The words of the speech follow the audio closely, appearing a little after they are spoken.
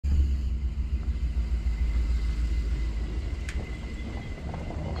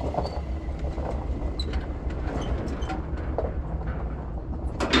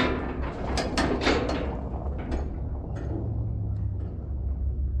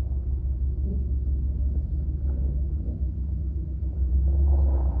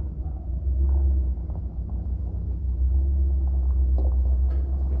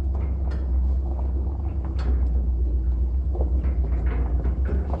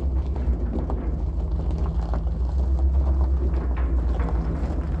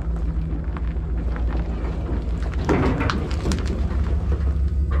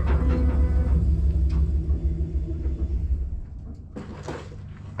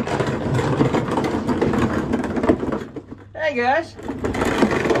Hey guys,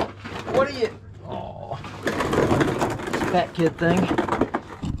 what are you? Oh, this fat kid thing.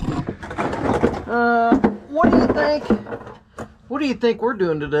 What do you think? What do you think we're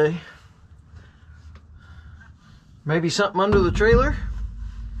doing today? Maybe something under the trailer?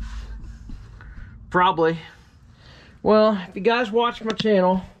 Probably. Well, if you guys watch my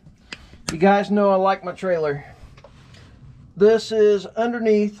channel, you guys know I like my trailer. This is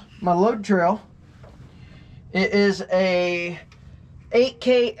underneath my load trail. It is a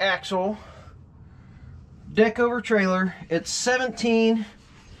 8K axle deck over trailer. It's 17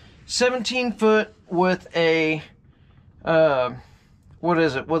 foot with a what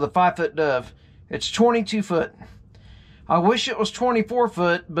is it, with a 5-foot dove. It's 22 foot. I wish it was 24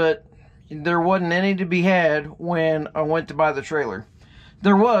 foot, but there wasn't any to be had when I went to buy the trailer.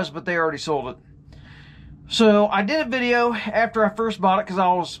 There was, but they already sold it. So I did a video after I first bought it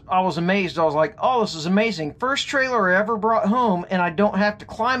because I was amazed. I was like, oh, this is amazing. First trailer I ever brought home, and I don't have to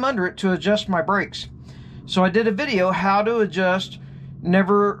climb under it to adjust my brakes. So I did a video how to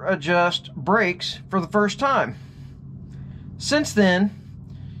never adjust brakes for the first time. Since then,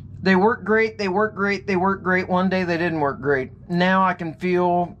 they work great, they work great, they work great. One day they didn't work great. Now I can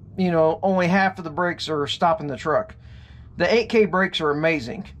feel, you know, only half of the brakes are stopping the truck. The 8K brakes are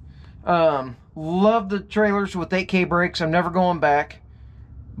amazing. Love the trailers with 8K brakes. I'm never going back,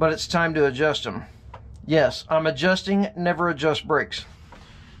 but it's time to adjust them. Yes, I'm adjusting never adjust brakes.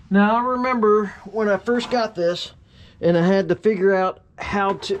 Now I remember when I first got this and I had to figure out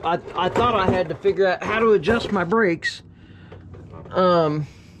how to, I thought I had to figure out how to adjust my brakes.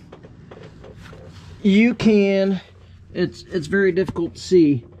 You can, it's very difficult to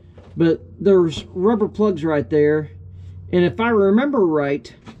see, but there's rubber plugs right there, and if I remember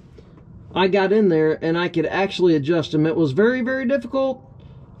right, I got in there and I could actually adjust them. It was very, very difficult,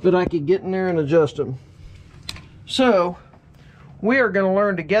 but I could get in there and adjust them. So we are going to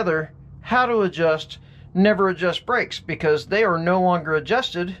learn together how to never adjust brakes, because they are no longer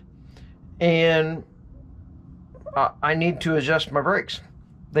adjusted, and I need to adjust my brakes.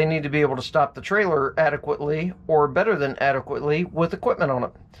 They need to be able to stop the trailer adequately, or better than adequately, with equipment on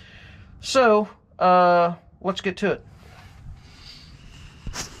it. So let's get to it.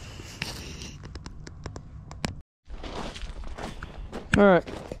 Alright,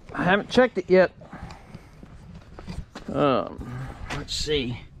 I haven't checked it yet. Let's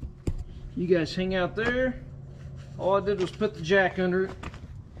see. You guys hang out there. All I did was put the jack under it.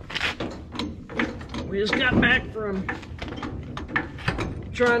 We just got back from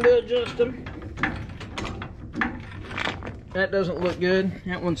trying to adjust them. That doesn't look good.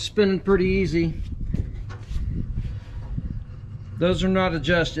 That one's spinning pretty easy. Those are not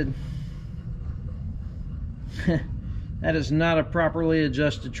adjusted. That is not a properly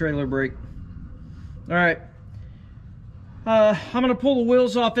adjusted trailer brake. Alright. I'm going to pull the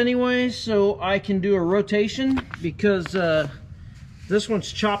wheels off anyway so I can do a rotation, because this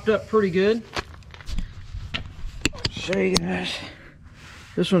one's chopped up pretty good. I'll show you guys.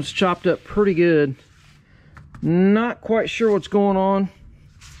 This one's chopped up pretty good. Not quite sure what's going on.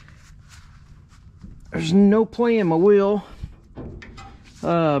 There's no play in my wheel.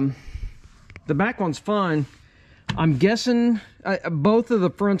 The back one's fine. I'm guessing both of the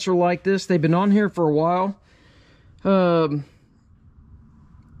fronts are like this. They've been on here for a while.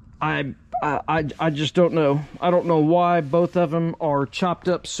 I just don't know. I don't know why both of them are chopped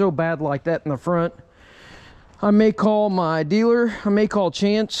up so bad like that in the front. I may call my dealer. I may call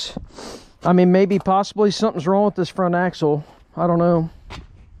Chance. I mean, maybe possibly something's wrong with this front axle. I don't know.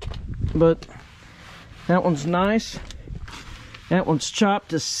 But that one's nice. That one's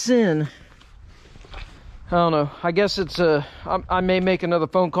chopped to sin. I don't know. I guess it's I may make another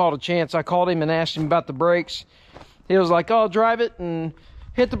phone call to Chance. I called him and asked him about the brakes. He was like, oh, drive it and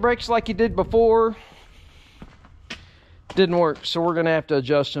hit the brakes like you did before. Didn't work, so we're going to have to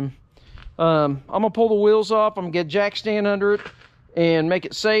adjust them. I'm going to pull the wheels off. I'm going to get jack stand under it and make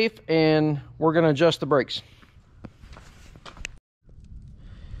it safe, and we're going to adjust the brakes.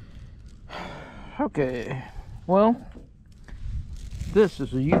 Okay, well, this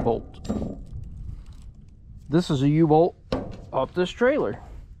is a U-bolt. This is a U-bolt off this trailer.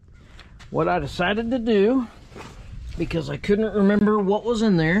 What I decided to do, because I couldn't remember what was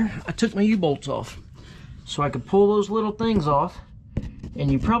in there, I took my U-bolts off so I could pull those little things off.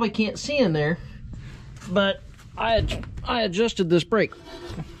 And you probably can't see in there, but I adjusted this brake.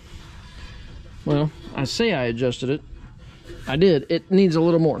 Well, I say I adjusted it. I did. It needs a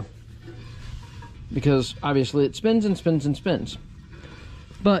little more, because obviously it spins and spins and spins.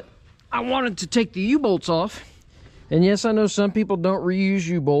 But I wanted to take the U-bolts off, and yes, I know some people don't reuse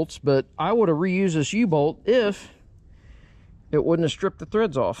U-bolts, but I would have reused this U-bolt if it wouldn't have stripped the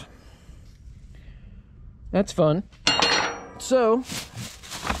threads off. That's fun. So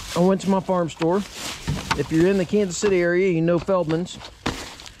I went to my farm store. If you're in the Kansas City area, you know Feldman's.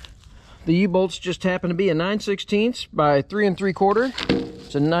 The U-bolts just happen to be a 9/16 by 3 3/4.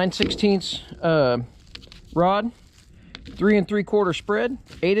 It's a 9/16 rod, 3 3/4 spread,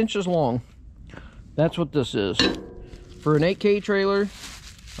 8 inches long. That's what this is. For an 8K trailer,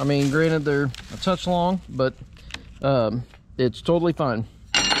 I mean, granted they're a touch long, but it's totally fine.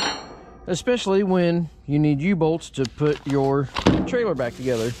 Especially when you need U-bolts to put your trailer back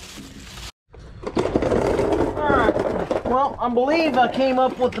together. Alright, well, I believe I came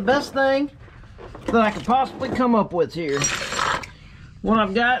up with the best thing that I could possibly come up with here. What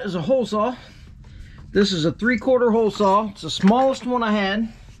I've got is a hole saw. This is a 3/4 hole saw. It's the smallest one I had.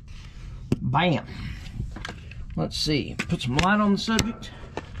 Bam. Let's see, put some light on the subject.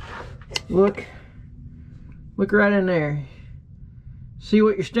 Look right in there. See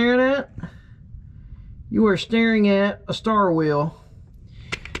what you're staring at? You are staring at a star wheel.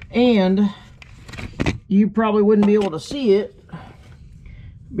 And you probably wouldn't be able to see it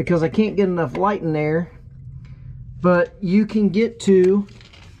because I can't get enough light in there. But you can get to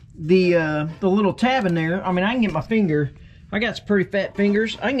the little tab in there. I mean, I can get my finger. I got some pretty fat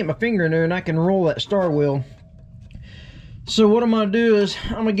fingers. I can get my finger in there and I can roll that star wheel. So what I'm going to do is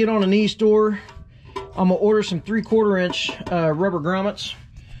I'm going to get on an e-store. I'm going to order some 3/4 inch rubber grommets.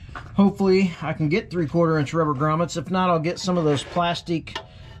 Hopefully I can get 3/4 inch rubber grommets. If not, I'll get some of those plastic,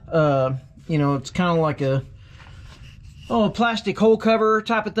 you know, it's kind of like a plastic hole cover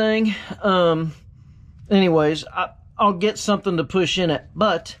type of thing. Anyways, I'll get something to push in it.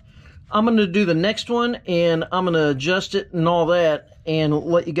 But I'm going to do the next one and I'm going to adjust it and all that and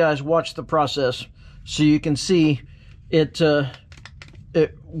let you guys watch the process so you can see it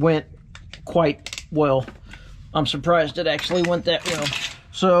went quite well. I'm surprised it actually went that well.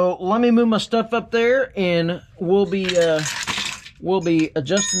 So let me move my stuff up there and we'll be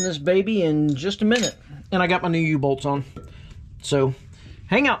adjusting this baby in just a minute. And I got my new U-bolts on. So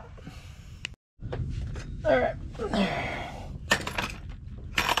hang out. All right.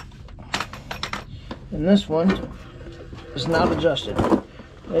 And this one is not adjusted.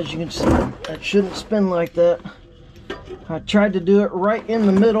 As you can see, that shouldn't spin like that. I tried to do it right in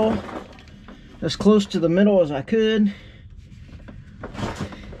the middle, as close to the middle as I could.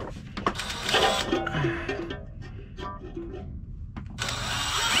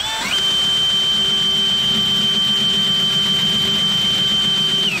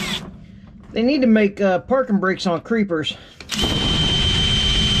 They need to make parking brakes on creepers.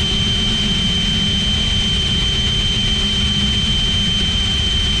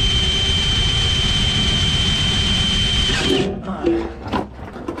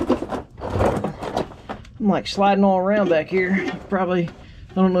 I'm like sliding all around back here. Probably,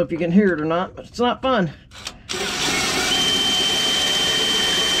 I don't know if you can hear it or not, but it's not fun.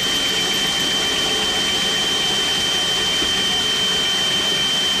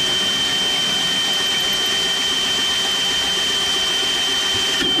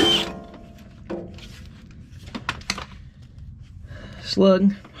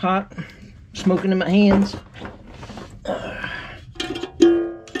 Slug, hot, smoking in my hands.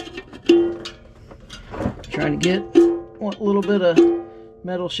 Trying to get what little bit of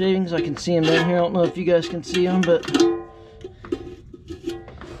metal shavings I can see them down here. I don't know if you guys can see them, but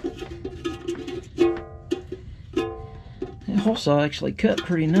that hole saw actually cut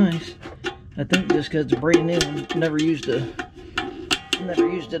pretty nice. I think just because it's brand new. Never used it.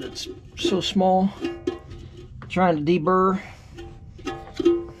 It's so small. Trying to deburr.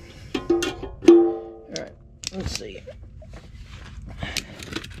 All right, let's see.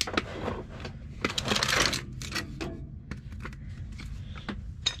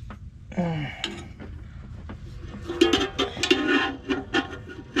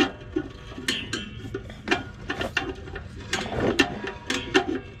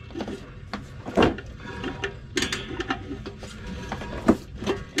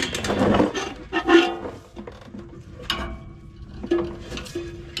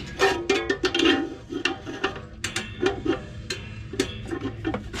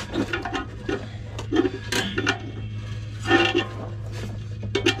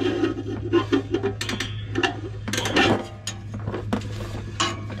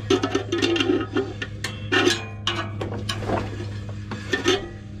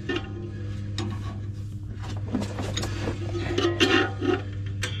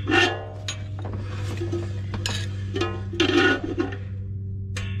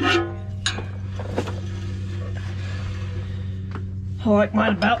 I like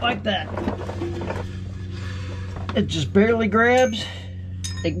mine about like that. it just barely grabs.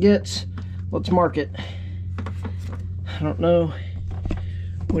 It gets, let's mark it. I don't know.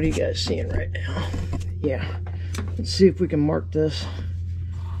 What are you guys seeing right now? Yeah. Let's see if we can mark this.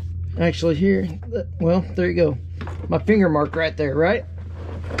 Actually here, well, there you go. My finger mark right there, right?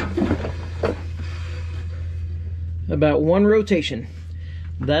 About 1 rotation.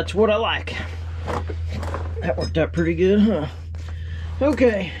 That's what I like. That worked out pretty good, huh?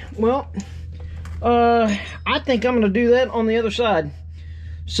 Okay, well, I think I'm gonna do that on the other side.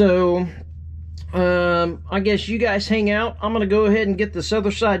 So, I guess you guys hang out. I'm gonna go ahead and get this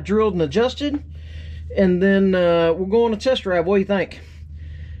other side drilled and adjusted, and then we'll go on a test drive. What do you think?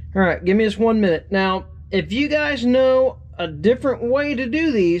 All right, give me just 1 minute. Now, if you guys know a different way to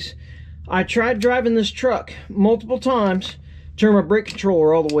do these, I tried driving this truck multiple times, turn my brake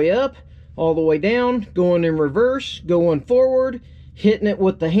controller all the way up, all the way down, going in reverse, going forward, hitting it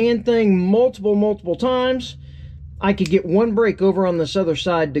with the hand thing multiple times. I could get 1 brake over on this other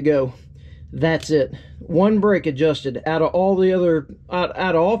side to go. That's it. 1 brake adjusted out of all the other, out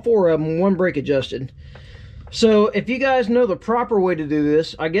of all 4 of them, 1 brake adjusted. So if you guys know the proper way to do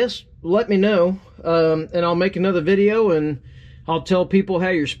this, I guess let me know, and I'll make another video and I'll tell people how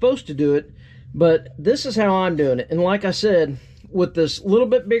you're supposed to do it. But this is how I'm doing it. And like I said, with this little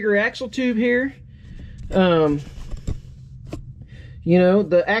bit bigger axle tube here, you know,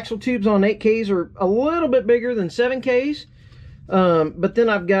 the axle tubes on 8Ks are a little bit bigger than 7Ks. But then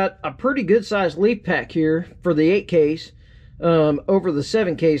I've got a pretty good sized leaf pack here for the 8Ks over the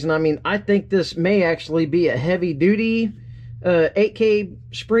 7Ks. And I mean, I think this may actually be a heavy duty 8K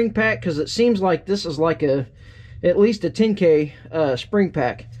spring pack, because it seems like this is like at least a 10K spring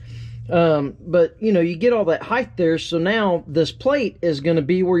pack. But you know, you get all that height there, so now this plate is going to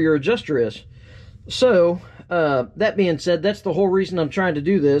be where your adjuster is. So that being said, that's the whole reason I'm trying to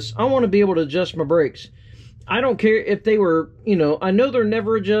do this. I want to be able to adjust my brakes. I don't care if they were, you know, I know they're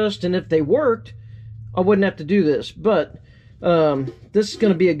never adjust, and if they worked, I wouldn't have to do this. But this is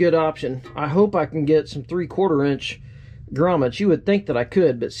going to be a good option. I hope I can get some 3/4 inch grommets. You would think that I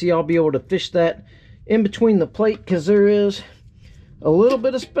could, but see, I'll be able to fish that in between the plate, because there is a little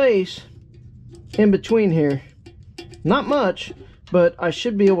bit of space in between here. Not much, but I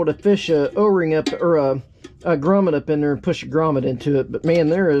should be able to fish a O-ring up, or a grommet up in there and push a grommet into it. But man,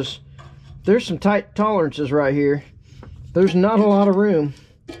 there's some tight tolerances right here. There's not a lot of room.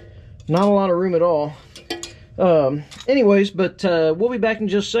 Not a lot of room at all. Anyways, but we'll be back in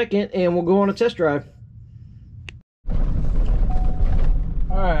just a second and we'll go on a test drive.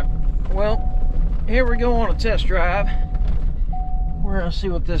 Alright, well, here we go on a test drive. We're gonna see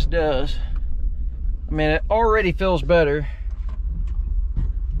what this does. I mean, it already feels better.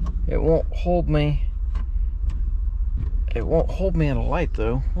 It won't hold me. It won't hold me at a light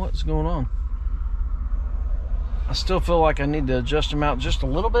though. What's going on? I still feel like I need to adjust them out just a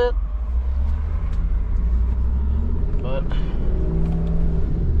little bit. But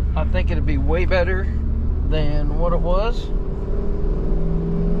I think it'd be way better than what it was.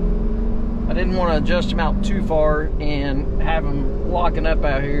 I didn't want to adjust them out too far and have them locking up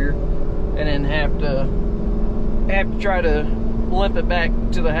out here, and then have to try to limp it back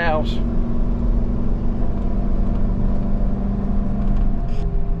to the house.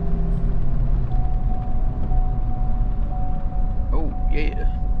 Oh yeah,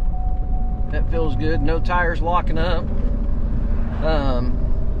 that feels good. No tires locking up.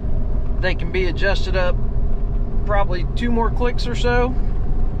 They can be adjusted up probably 2 more clicks or so.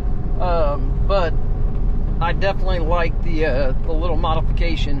 But I definitely like the little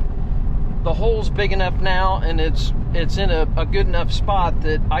modification. The hole's big enough now, and it's in a good enough spot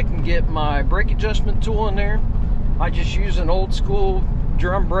that I can get my brake adjustment tool in there. I just use an old school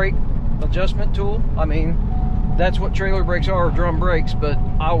drum brake adjustment tool. I mean, that's what trailer brakes are, drum brakes. But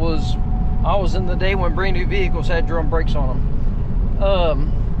I was in the day when brand new vehicles had drum brakes on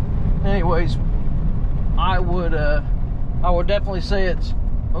them. Anyways, I would definitely say it's.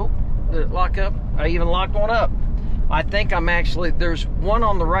 Oh, did it lock up? I even locked one up. I think I'm actually, there's one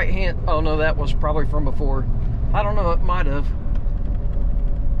on the right hand. Oh no, that was probably from before. I don't know, it might have.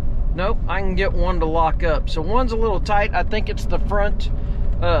 Nope, I can get one to lock up. So one's a little tight. I think it's the front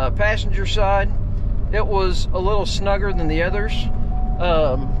passenger side. It was a little snugger than the others.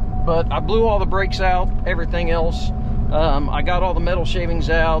 But I blew all the brakes out, everything else. I got all the metal shavings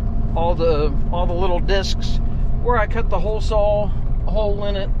out, all the little discs where I cut the hole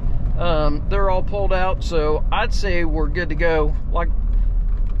in it. They're all pulled out, so I'd say we're good to go. Like,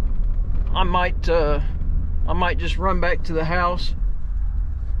 I might just run back to the house.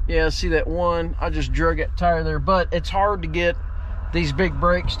 Yeah, see that one? I just drug that tire there, but it's hard to get these big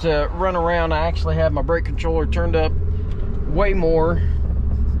brakes to run around. I actually have my brake controller turned up way more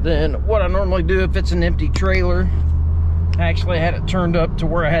than what I normally do if it's an empty trailer. I actually had it turned up to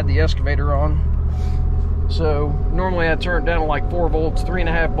where I had the excavator on. So normally I turn it down to like 4 volts,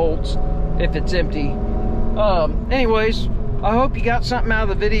 3.5 volts if it's empty. Anyways, I hope you got something out of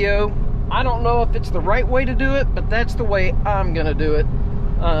the video. I don't know if it's the right way to do it, but that's the way I'm gonna do it.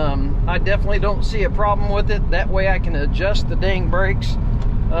 I definitely don't see a problem with it. That way I can adjust the dang brakes.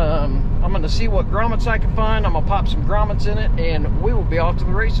 I'm gonna see what grommets I can find. I'm gonna pop some grommets in it and we will be off to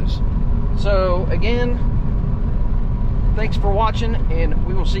the races. So again, thanks for watching and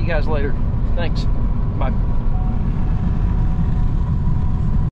we will see you guys later. Thanks. Bye.